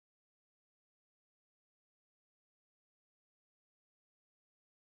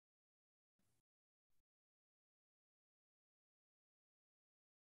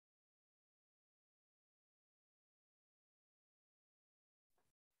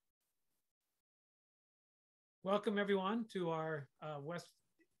Welcome everyone to our West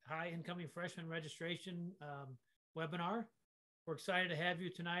High Incoming Freshman Registration webinar. We're excited to have you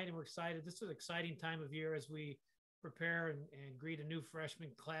tonight, and we're excited. This is an exciting time of year as we prepare and greet a new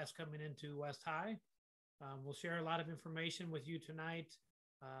freshman class coming into West High. We'll share a lot of information with you tonight,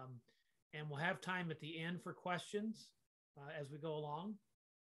 and we'll have time at the end for questions as we go along.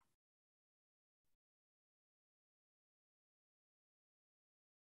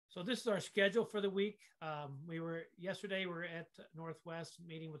 So this is our schedule for the week. Yesterday we were at Northwest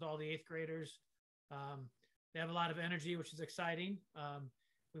meeting with all the 8th graders. They have a lot of energy, which is exciting.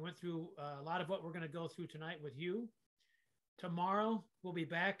 We went through a lot of what we're going to go through tonight with you. Tomorrow we'll be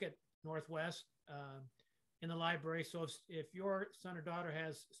back at Northwest in the library. So if your son or daughter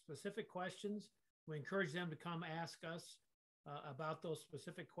has specific questions, we encourage them to come ask us about those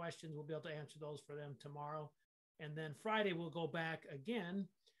specific questions. We'll be able to answer those for them tomorrow. And then Friday we'll go back again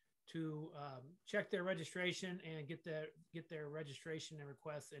to check their registration and get their registration and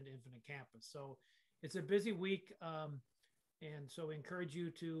requests into Infinite Campus. So it's a busy week, and so we encourage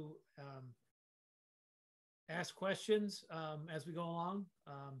you to ask questions as we go along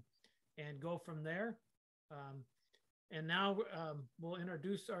and go from there. And now we'll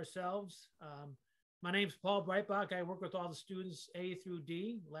introduce ourselves. My name's Paul Breitbach. I work with all the students A through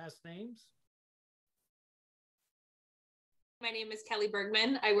D, last names. My name is Kelly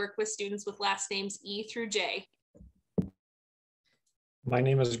Bergman. I work with students with last names E through J. My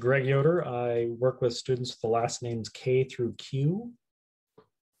name is Greg Yoder. I work with students with the last names K through Q.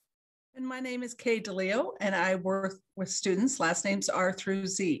 And my name is Kay DeLeo, and I work with students last names R through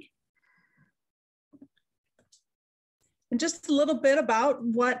Z. And just a little bit about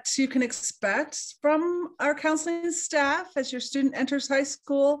what you can expect from our counseling staff as your student enters high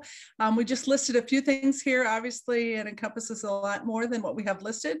school. We just listed a few things here. Obviously, it encompasses a lot more than what we have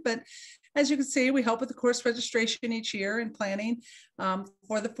listed, but as you can see, we help with the course registration each year and planning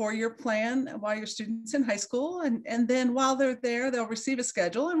for the 4-year plan while your student's in high school. And then while they're there, they'll receive a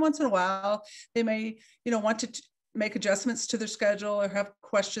schedule. And once in a while, they may want to make adjustments to their schedule or have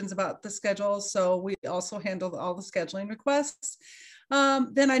questions about the schedule. So we also handle all the scheduling requests.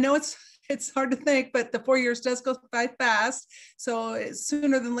 Then I know it's hard to think, but the 4 years does go by fast. So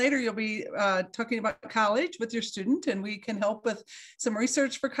sooner than later, you'll be talking about college with your student, and we can help with some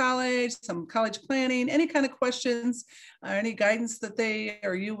research for college, some college planning, any kind of questions, any guidance that they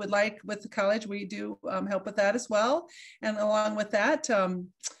or you would like with the college. We do help with that as well. And along with that,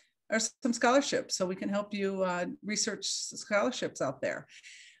 are some scholarships, so we can help you research scholarships out there.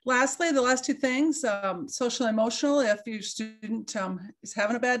 Lastly, the last two things, social emotional. If your student is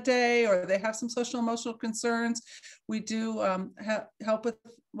having a bad day or they have some social emotional concerns, we do help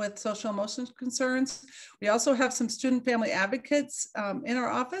with social emotional concerns. We also have some student family advocates in our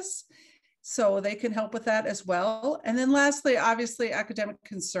office, so they can help with that as well. And then lastly, obviously, academic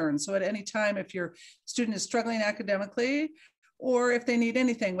concerns. So at any time, if your student is struggling academically, or if they need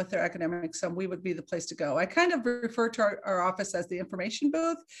anything with their academics, we would be the place to go. I kind of refer to our office as the information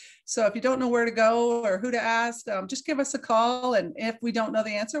booth. So if you don't know where to go or who to ask, just give us a call. And if we don't know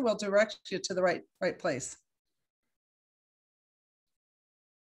the answer, we'll direct you to the right place.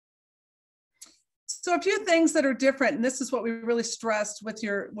 So a few things that are different, and this is what we really stressed with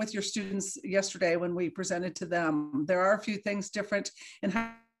your students yesterday when we presented to them. There are a few things different in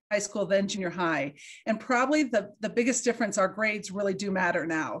high school than junior high. And probably the biggest difference, our grades really do matter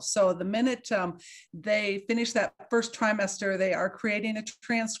now. So the minute they finish that first trimester, they are creating a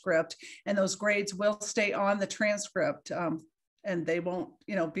transcript, and those grades will stay on the transcript. And they won't,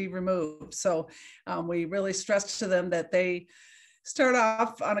 be removed. So we really stressed to them that they start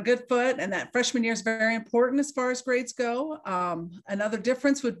off on a good foot, and that freshman year is very important as far as grades go. Another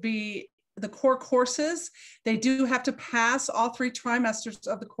difference would be the core courses. They do have to pass all 3 trimesters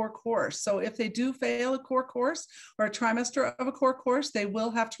of the core course. So if they do fail a core course or a trimester of a core course, they will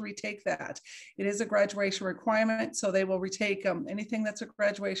have to retake that. It is a graduation requirement, so they will retake anything that's a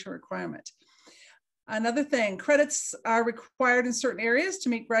graduation requirement. Another thing, credits are required in certain areas to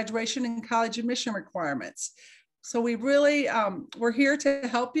meet graduation and college admission requirements. So we really, we're here to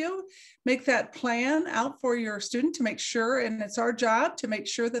help you make that plan out for your student to make sure, and it's our job to make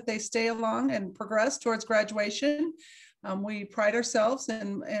sure that they stay along and progress towards graduation. We pride ourselves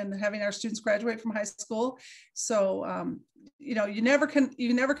in having our students graduate from high school. So, you never can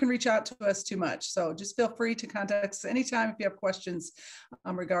reach out to us too much. So just feel free to contact us anytime if you have questions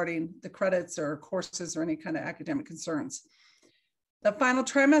regarding the credits or courses or any kind of academic concerns. The final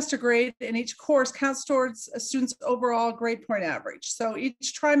trimester grade in each course counts towards a student's overall grade point average. So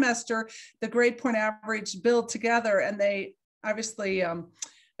each trimester, the grade point average build together, and they obviously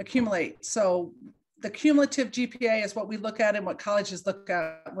accumulate. So the cumulative GPA is what we look at and what colleges look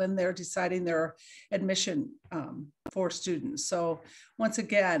at when they're deciding their admission for students. So once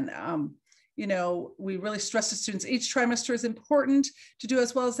again, you know, we really stress to students, each trimester is important to do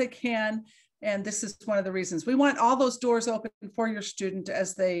as well as they can. And this is one of the reasons we want all those doors open for your student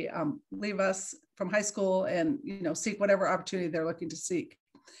as they leave us from high school and, you know, seek whatever opportunity they're looking to seek.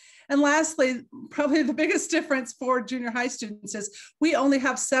 And lastly, probably the biggest difference for junior high students is we only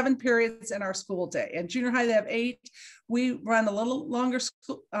have 7 periods in our school day. And junior high, they have 8. We run a little longer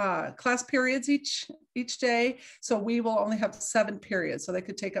school, class periods each day. So we will only have 7 periods. So they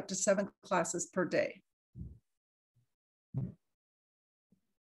could take up to 7 classes per day.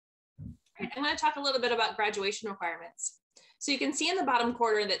 I'm going to talk a little bit about graduation requirements. So you can see in the bottom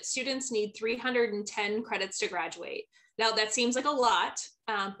corner that students need 310 credits to graduate. Now that seems like a lot,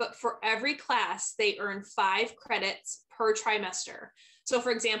 but for every class, they earn 5 credits per trimester. So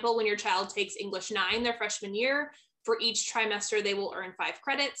for example, when your child takes English 9 their freshman year, for each trimester, they will earn 5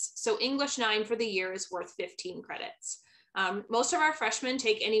 credits. So English 9 for the year is worth 15 credits. Most of our freshmen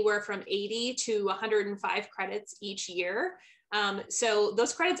take anywhere from 80 to 105 credits each year. So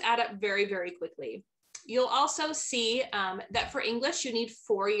those credits add up very, very quickly. You'll also see that for English, you need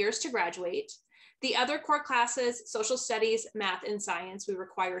 4 years to graduate. The other core classes, social studies, math, and science, we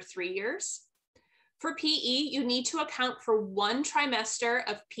require 3 years. For PE, you need to account for 1 trimester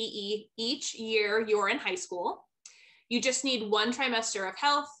of PE each year you're in high school. You just need 1 trimester of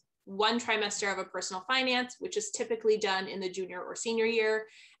health, 1 trimester of a personal finance, which is typically done in the junior or senior year,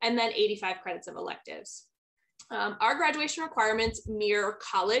 and then 85 credits of electives. Our graduation requirements mirror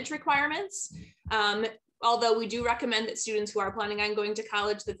college requirements, although we do recommend that students who are planning on going to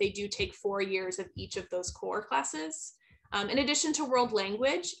college that they do take 4 years of each of those core classes. In addition to world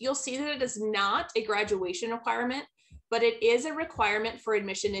language, you'll see that it is not a graduation requirement, but it is a requirement for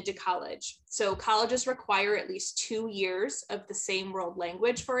admission into college. So colleges require at least 2 years of the same world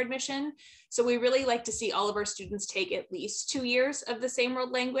language for admission. So we really like to see all of our students take at least 2 years of the same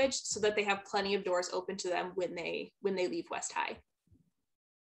world language so that they have plenty of doors open to them when they leave West High.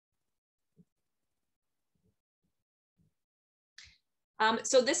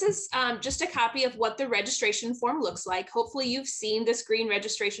 So this is just a copy of what the registration form looks like. Hopefully you've seen this green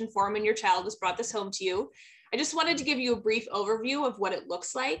registration form and your child has brought this home to you. I just wanted to give you a brief overview of what it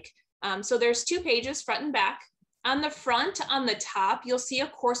looks like. So there's 2 pages, front and back. On the front, on the top, you'll see a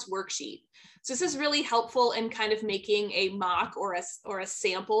course worksheet. So this is really helpful in kind of making a mock or a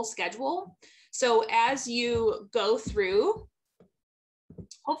sample schedule. So as you go through,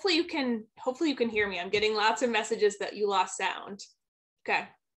 hopefully you can hear me. I'm getting lots of messages that you lost sound. Okay.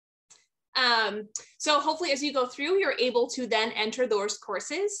 So hopefully as you go through, you're able to then enter those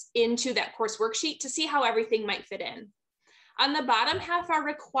courses into that course worksheet to see how everything might fit in. On the bottom half are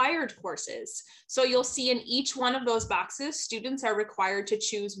required courses. So you'll see in each one of those boxes, students are required to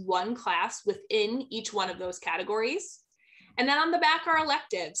choose 1 class within each one of those categories. And then on the back are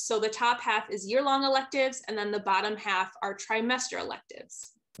electives. So the top half is year-long electives, and then the bottom half are trimester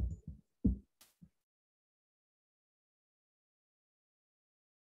electives.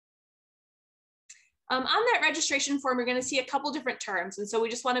 On that registration form, you're going to see a couple different terms. And so we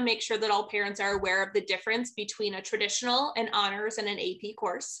just want to make sure that all parents are aware of the difference between a traditional, an honors, and an AP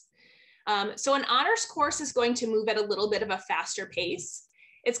course. So an honors course is going to move at a little bit of a faster pace.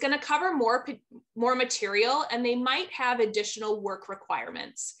 It's going to cover more material, and they might have additional work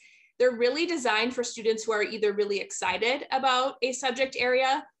requirements. They're really designed for students who are either really excited about a subject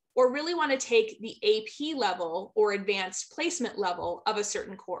area or really want to take the AP level or advanced placement level of a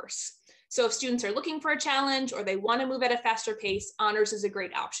certain course. So if students are looking for a challenge or they want to move at a faster pace, honors is a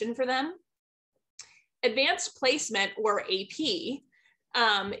great option for them. Advanced placement, or AP,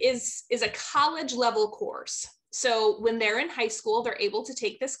 is a college level course. So when they're in high school, they're able to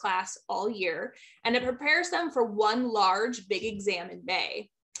take this class all year, and it prepares them for one large big exam in May.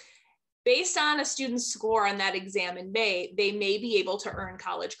 Based on a student's score on that exam in May, they may be able to earn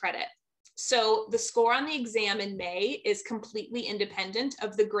college credit. So the score on the exam in May is completely independent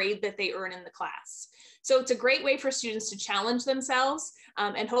of the grade that they earn in the class. So it's a great way for students to challenge themselves,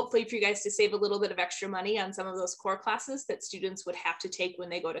 and hopefully for you guys to save a little bit of extra money on some of those core classes that students would have to take when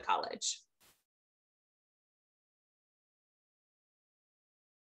they go to college.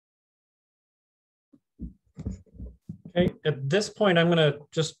 Okay, at this point, I'm going to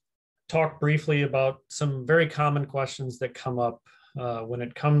just talk briefly about some very common questions that come up when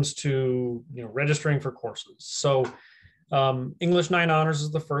it comes to registering for courses. So English 9 Honors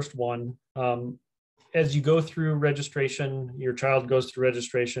is the first one. As you go through registration, your child goes through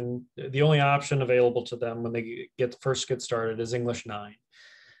registration, the only option available to them when they first get started is English 9.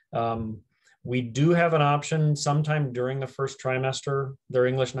 We do have an option sometime during the first trimester. Their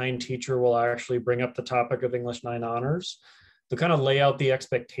English 9 teacher will actually bring up the topic of English 9 honors to kind of lay out the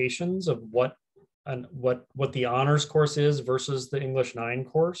expectations of what the honors course is versus the English 9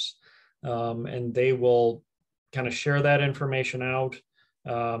 course. And they will kind of share that information out,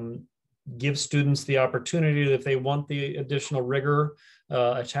 give students the opportunity, if they want the additional rigor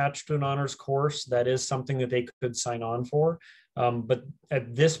attached to an honors course, that is something that they could sign on for. But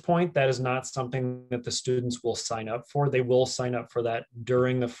at this point, that is not something that the students will sign up for. They will sign up for that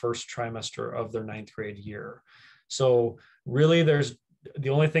during the first trimester of their 9th grade year. So really, the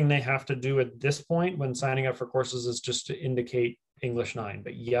only thing they have to do at this point when signing up for courses is just to indicate English 9.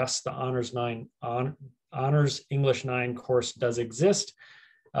 But yes, the Honors English 9 course does exist.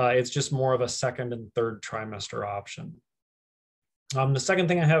 It's just more of a second and third trimester option. The second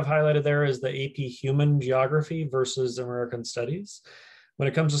thing I have highlighted there is the AP Human Geography versus American Studies. When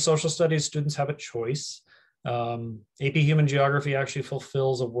it comes to social studies, students have a choice. AP Human Geography actually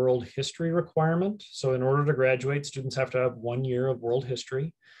fulfills a world history requirement. So in order to graduate, students have to have 1 year of world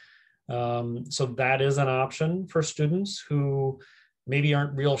history. So that is an option for students who maybe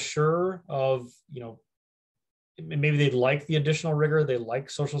aren't real sure of, maybe they'd like the additional rigor, they like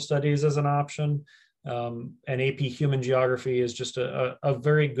social studies as an option. And AP Human Geography is just a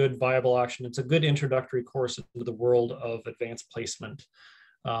very good viable option. It's a good introductory course into the world of advanced placement.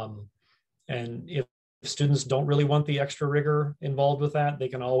 And if students don't really want the extra rigor involved with that, they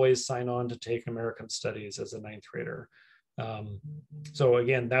can always sign on to take American Studies as a 9th grader. So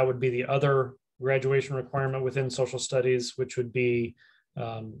again, that would be the other graduation requirement within social studies, which would be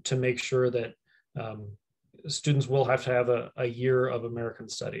to make sure that students will have to have a year of American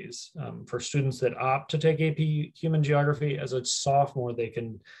Studies. For students that opt to take AP Human Geography as a sophomore, they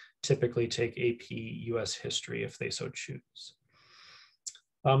can typically take AP US History if they so choose.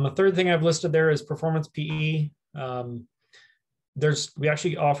 The third thing I've listed there is performance PE. We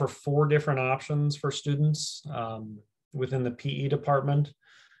actually offer 4 different options for students within the PE department.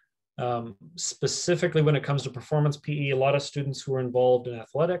 Specifically when it comes to performance PE, a lot of students who are involved in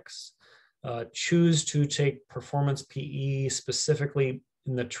athletics choose to take performance PE specifically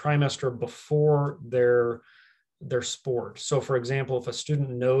in the trimester before their sport. So for example, if a student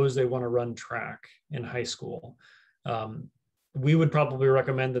knows they want to run track in high school, we would probably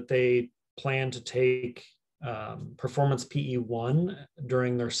recommend that they plan to take performance PE 1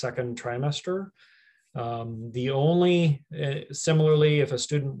 during their second trimester. Similarly, if a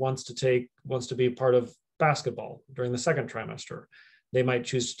student wants to be part of basketball during the second trimester, they might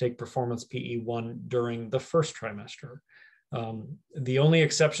choose to take performance PE 1 during the first trimester. The only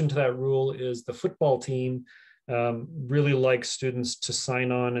exception to that rule is the football team really likes students to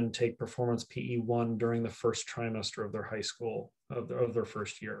sign on and take performance PE 1 during the first trimester of their high school, of their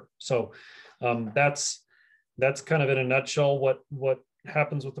first year. So that's kind of in a nutshell what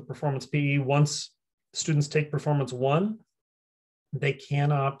happens with the performance PE. Once students take performance 1, they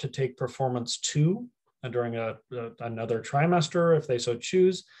can opt to take performance 2 during another trimester if they so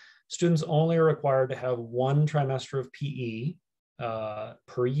choose. Students only are required to have 1 trimester of PE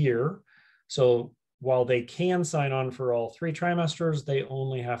per year. So while they can sign on for all 3 trimesters, they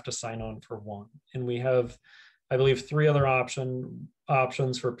only have to sign on for 1. And we have, I believe, 3 other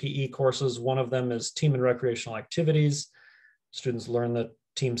options for PE courses. One of them is team and recreational activities. Students learn the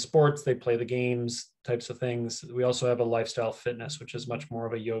team sports, they play the games, types of things. We also have a lifestyle fitness, which is much more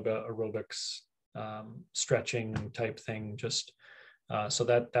of a yoga, aerobics, stretching type thing. So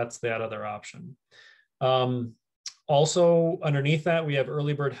that's that other option. Also underneath that, we have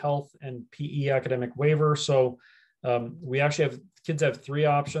early bird health and PE academic waiver. So we actually kids have 3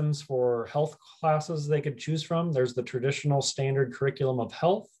 options for health classes they could choose from. There's the traditional standard curriculum of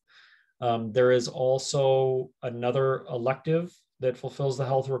health. There is also another elective that fulfills the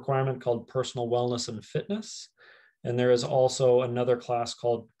health requirement called personal wellness and fitness. And there is also another class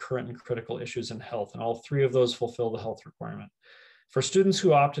called current and critical issues in health. And all 3 of those fulfill the health requirement. For students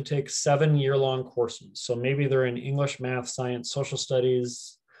who opt to take 7 year-long courses, so maybe they're in English, math, science, social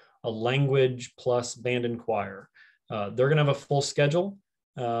studies, a language plus band and choir, they're going to have a full schedule.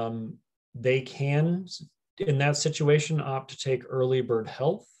 They can, in that situation, opt to take early bird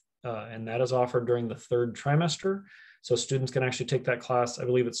health, and that is offered during the 3rd trimester. So students can actually take that class. I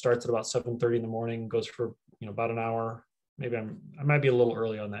believe it starts at about 7:30 in the morning, goes for about an hour. Maybe I might be a little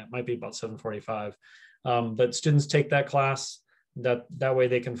early on that. It might be about 7:45. But students take that class. That way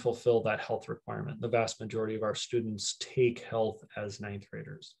they can fulfill that health requirement. The vast majority of our students take health as 9th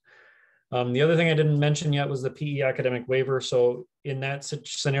graders. The other thing I didn't mention yet was the PE academic waiver. So in that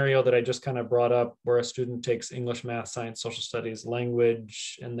scenario that I just kind of brought up, where a student takes English, math, science, social studies,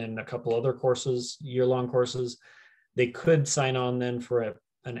 language, and then a couple other courses, year-long courses, they could sign on then for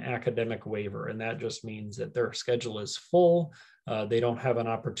an academic waiver. And that just means that their schedule is full. They don't have an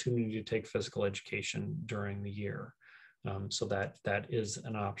opportunity to take physical education during the year. So that is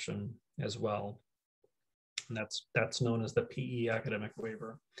an option as well. And that's known as the PE academic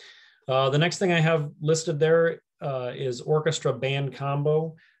waiver. The next thing I have listed there is orchestra band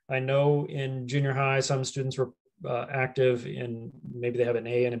combo. I know in junior high, some students were active in, maybe they have an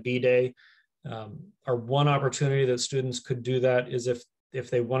A and a B day. Our one opportunity that students could do that is if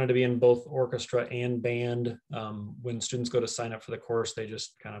they wanted to be in both orchestra and band. When students go to sign up for the course, they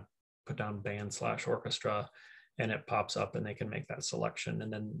just kind of put down band/orchestra and it pops up and they can make that selection.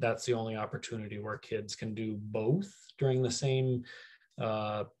 And then that's the only opportunity where kids can do both during the same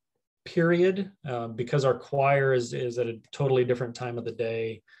period. Because our choir is at a totally different time of the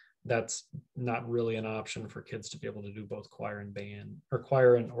day, that's not really an option for kids to be able to do both choir and band, or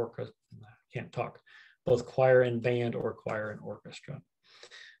choir and orchestra. Can't talk. Both choir and band, or choir and orchestra.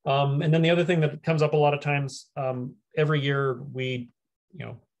 And then the other thing that comes up a lot of times, every year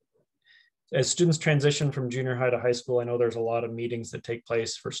as students transition from junior high to high school, I know there's a lot of meetings that take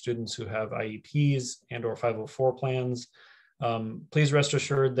place for students who have IEPs and or 504 plans. Please rest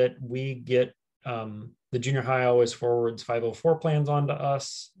assured that we get, the junior high always forwards 504 plans onto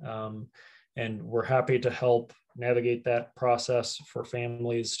us. And we're happy to help navigate that process for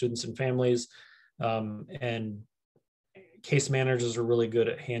families, students and families. And case managers are really good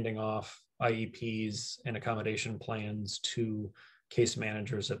at handing off IEPs and accommodation plans to case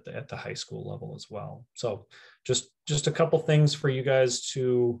managers at the high school level as well. So just a couple things for you guys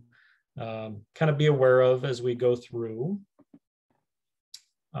to kind of be aware of as we go through.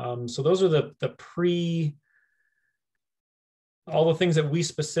 So those are all the things that we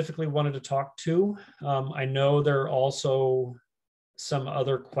specifically wanted to talk to. I know there are also some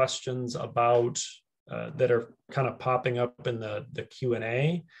other questions about that are kind of popping up in the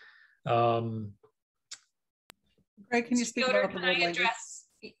Q&A. Greg, can you speak about the world language?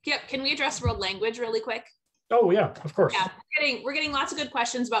 Yep, can we address world language really quick? Oh yeah, of course. Yeah, we're getting lots of good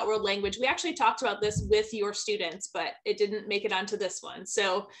questions about world language. We actually talked about this with your students, but it didn't make it onto this one.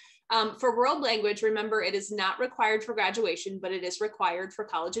 So for world language, remember, it is not required for graduation, but it is required for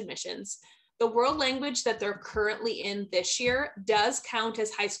college admissions. The world language that they're currently in this year does count as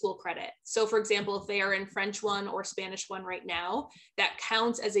high school credit. So for example, if they are in French 1 or Spanish 1 right now, that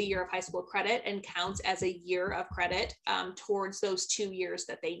counts as a year of high school credit and counts as a year of credit towards those 2 years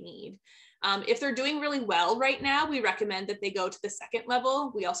that they need. If they're doing really well right now, we recommend that they go to the second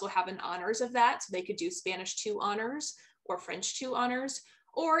level. We also have an honors of that. So they could do Spanish 2 honors or French 2 honors.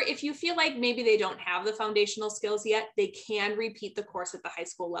 Or if you feel like maybe they don't have the foundational skills yet, they can repeat the course at the high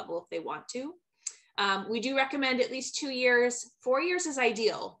school level if they want to. We do recommend at least 2 years. 4 years is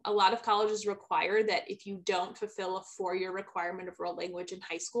ideal. A lot of colleges require that if you don't fulfill a 4-year requirement of world language in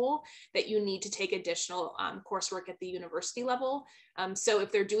high school, that you need to take additional coursework at the university level. So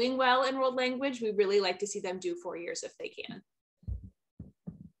if they're doing well in world language, we really like to see them do 4 years if they can.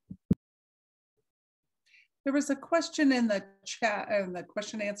 There was a question in the chat and the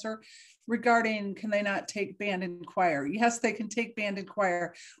question answer regarding, can they not take band and choir? Yes, they can take band and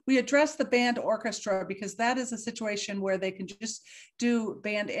choir. We addressed the band orchestra because that is a situation where they can just do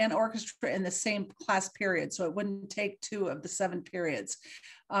band and orchestra in the same class period. So it wouldn't take 2 of the 7 periods.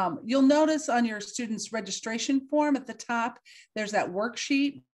 You'll notice on your students' registration form at the top, there's that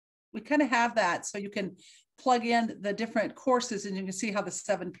worksheet. We kind of have that so you can plug in the different courses and you can see how the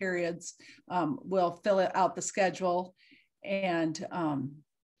 7 periods will fill out the schedule, and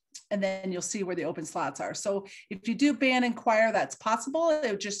then you'll see where the open slots are. So if you do band and choir, that's possible.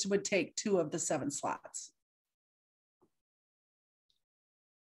 It just would take 2 of the 7 slots.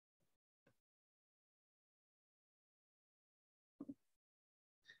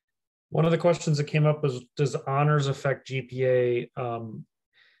 One of the questions that came up was, does honors affect GPA?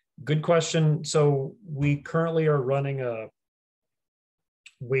 Good question. So we currently are running a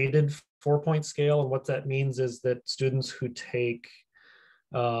weighted 4-point scale. And what that means is that students who take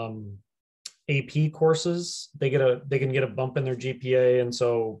AP courses, they can get a bump in their GPA. And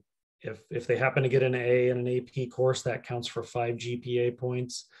so if they happen to get an A in an AP course, that counts for 5 GPA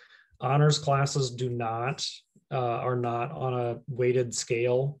points. Honors classes are not on a weighted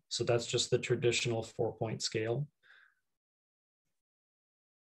scale. So that's just the traditional 4-point scale.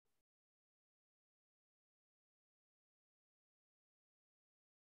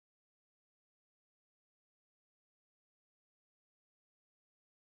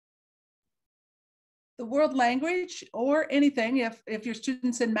 the world language or anything, if your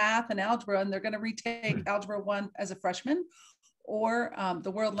student's in math and algebra and they're going to retake Algebra 1 as a freshman, or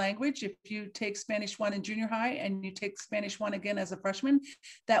the world language, if you take Spanish 1 in junior high and you take Spanish 1 again as a freshman,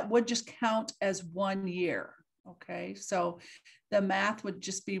 that would just count as 1 year. Okay, so the math would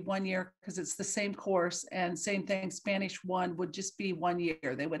just be 1 year because it's the same course, and same thing, Spanish 1 would just be 1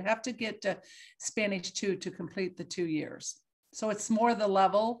 year. They would have to get to Spanish 2 to complete the 2 years. So it's more the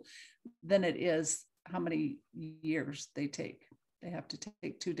level than it is how many years they take. They have to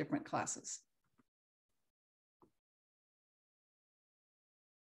take 2 different classes.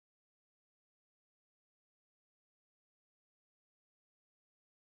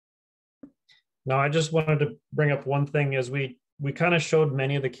 Now, I just wanted to bring up one thing as we kind of showed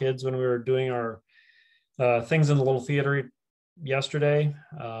many of the kids when we were doing our things in the little theater yesterday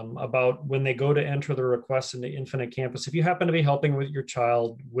about when they go to enter the request into Infinite Campus. If you happen to be helping with your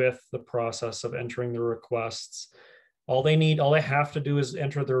child with the process of entering the requests, all they have to do is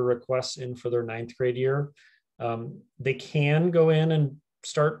enter their requests in for their 9th grade year. They can go in and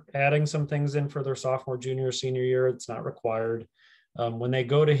start adding some things in for their sophomore, junior, senior year. It's not required. When they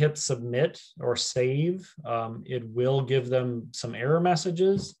go to hit submit or save, it will give them some error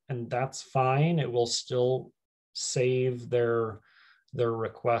messages, and that's fine. It will still save their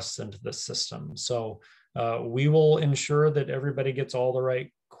requests into the system. So we will ensure that everybody gets all the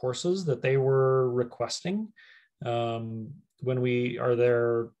right courses that they were requesting when we are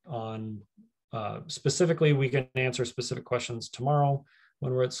there on specifically. We can answer specific questions tomorrow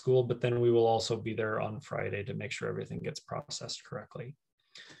when we're at school, but then we will also be there on Friday to make sure everything gets processed correctly.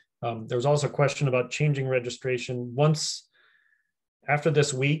 There's also a question about changing registration. Once after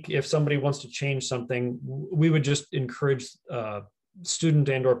this week, if somebody wants to change something, we would just encourage student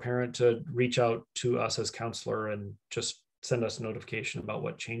and or parent to reach out to us as counselor and just send us a notification about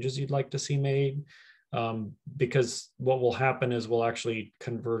what changes you'd like to see made. Because what will happen is we'll actually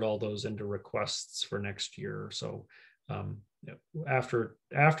convert all those into requests for next year. So after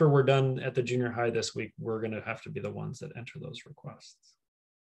we're done at the junior high this week, we're going to have to be the ones that enter those requests.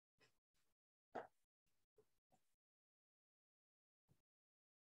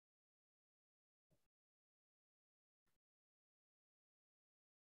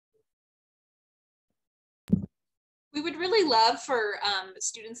 We would really love for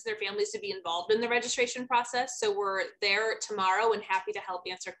students and their families to be involved in the registration process. So we're there tomorrow and happy to help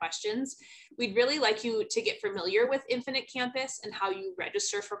answer questions. We'd really like you to get familiar with Infinite Campus and how you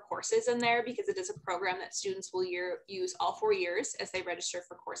register for courses in there, because it is a program that students will use all 4 years as they register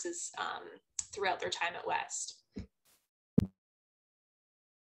for courses throughout their time at West.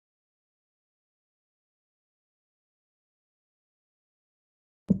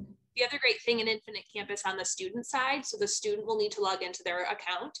 The other great thing in Infinite Campus on the student side, so the student will need to log into their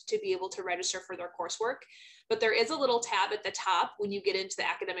account to be able to register for their coursework, but there is a little tab at the top when you get into the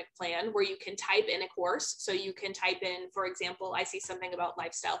academic plan where you can type in a course. So you can type in, for example, I see something about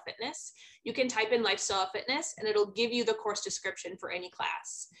lifestyle fitness. You can type in lifestyle fitness and it'll give you the course description for any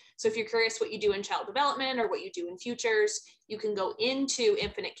class. So if you're curious what you do in child development or what you do in futures, you can go into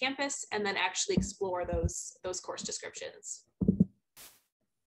Infinite Campus and then actually explore those course descriptions.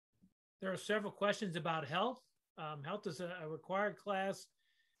 There are several questions about health. Health is a required class.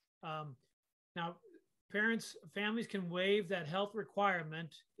 Now, families can waive that health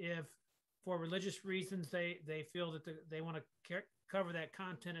requirement if, for religious reasons, they feel that they want to cover that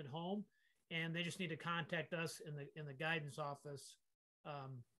content at home, and they just need to contact us in the guidance office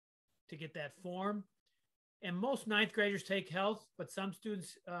to get that form. And most 9th graders take health, but some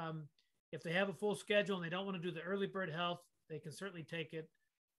students, if they have a full schedule and they don't want to do the early bird health, they can certainly take it,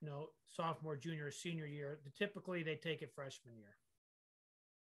 sophomore, junior, or senior year. Typically, they take it freshman year.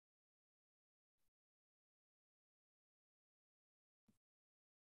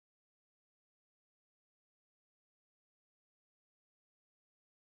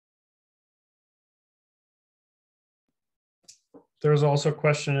 There's also a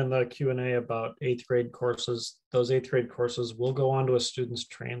question in the Q&A about 8th grade courses. Those 8th grade courses will go onto a student's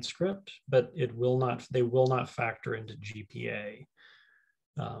transcript, but they will not factor into GPA.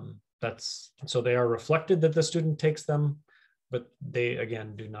 So they are reflected that the student takes them, but they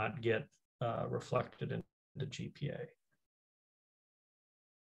again do not get reflected in the GPA.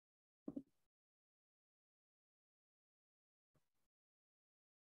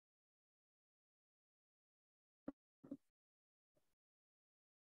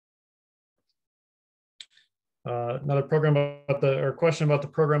 Another program about question about the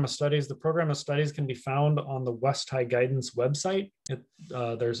program of studies. The program of studies can be found on the West High Guidance website.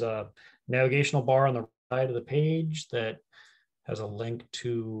 There's a navigational bar on the right of the page that has a link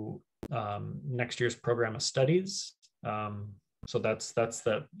to next year's program of studies. So that's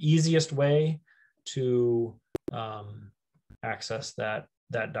the easiest way to access that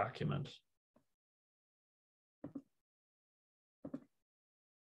document.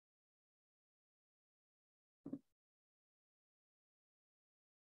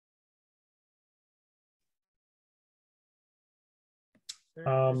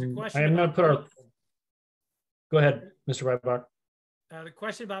 I am going to put our. Go ahead, Mr. Weibach. The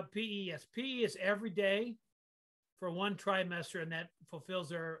question about PE, yes, PE is every day for one trimester, and that fulfills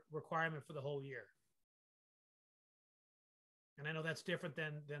their requirement for the whole year. And I know that's different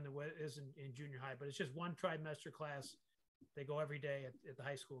than the way it is in junior high, but it's just one trimester class. They go every day at the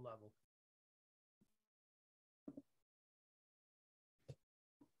high school level.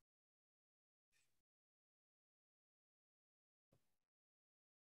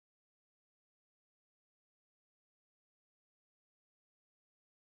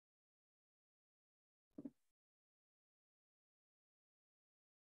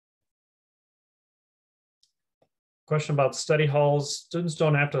 Question about study halls. Students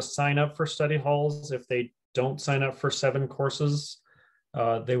don't have to sign up for study halls. If they don't sign up for 7 courses,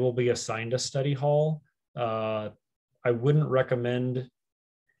 they will be assigned a study hall. I wouldn't recommend,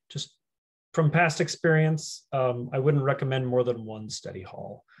 just from past experience, I wouldn't recommend more than 1 study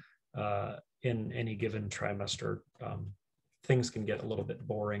hall in any given trimester. Things can get a little bit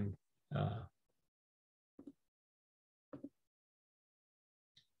boring.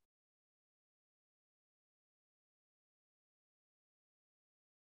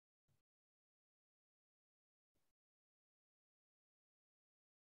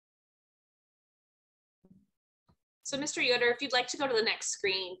 So Mr. Yoder, if you'd like to go to the next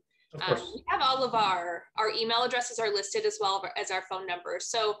screen, we have all of our email addresses are listed as well as our phone numbers.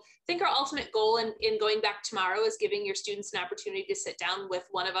 So I think our ultimate goal in going back tomorrow is giving your students an opportunity to sit down with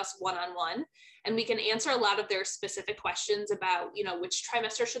one of us one-on-one, and we can answer a lot of their specific questions about, you know, which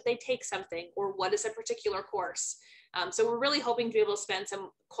trimester should they take something, or what is a particular course. So we're really hoping to be able to spend some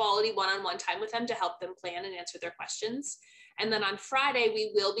quality one-on-one time with them to help them plan and answer their questions. And then on Friday,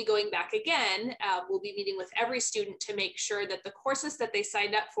 we will be going back again. We'll be meeting with every student to make sure that the courses that they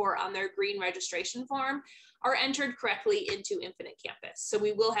signed up for on their green registration form are entered correctly into Infinite Campus. So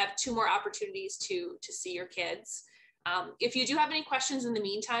we will have 2 more opportunities to see your kids. If you do have any questions in the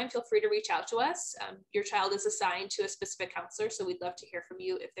meantime, feel free to reach out to us. Your child is assigned to a specific counselor, so we'd love to hear from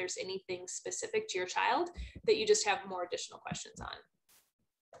you if there's anything specific to your child that you just have more additional questions on.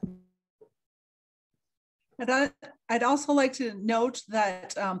 And I'd also like to note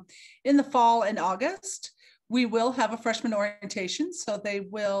that in the fall and August, we will have a freshman orientation. So they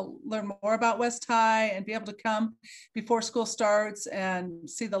will learn more about West High and be able to come before school starts and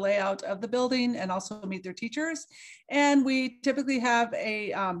see the layout of the building and also meet their teachers. And we typically have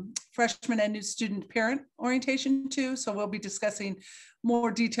a freshman and new student parent orientation too. So we'll be discussing more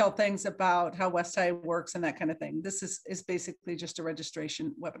detailed things about how West High works and that kind of thing. This is basically just a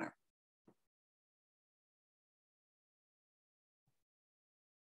registration webinar.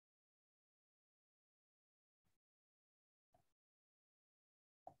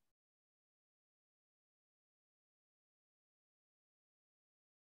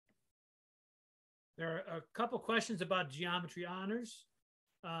 There are a couple questions about geometry honors.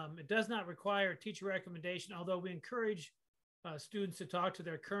 It does not require teacher recommendation, although we encourage students to talk to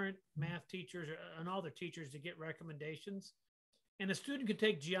their current math teachers and all their teachers to get recommendations. And a student can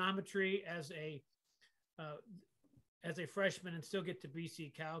take geometry as a freshman and still get to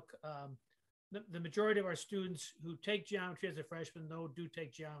BC Calc. The majority of our students who take geometry as a freshman, though, do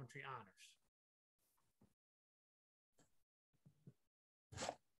take geometry honors.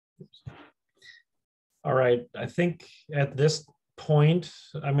 All right, I think at this point,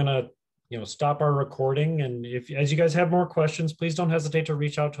 I'm gonna stop our recording. And as you guys have more questions, please don't hesitate to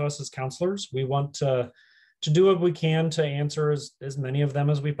reach out to us as counselors. We want to do what we can to answer as many of them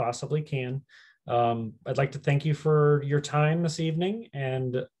as we possibly can. I'd like to thank you for your time this evening,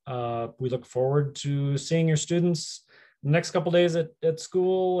 and we look forward to seeing your students the next couple days at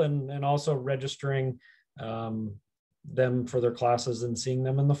school, and also registering them for their classes and seeing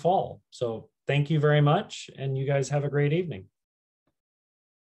them in the fall. So thank you very much, and you guys have a great evening.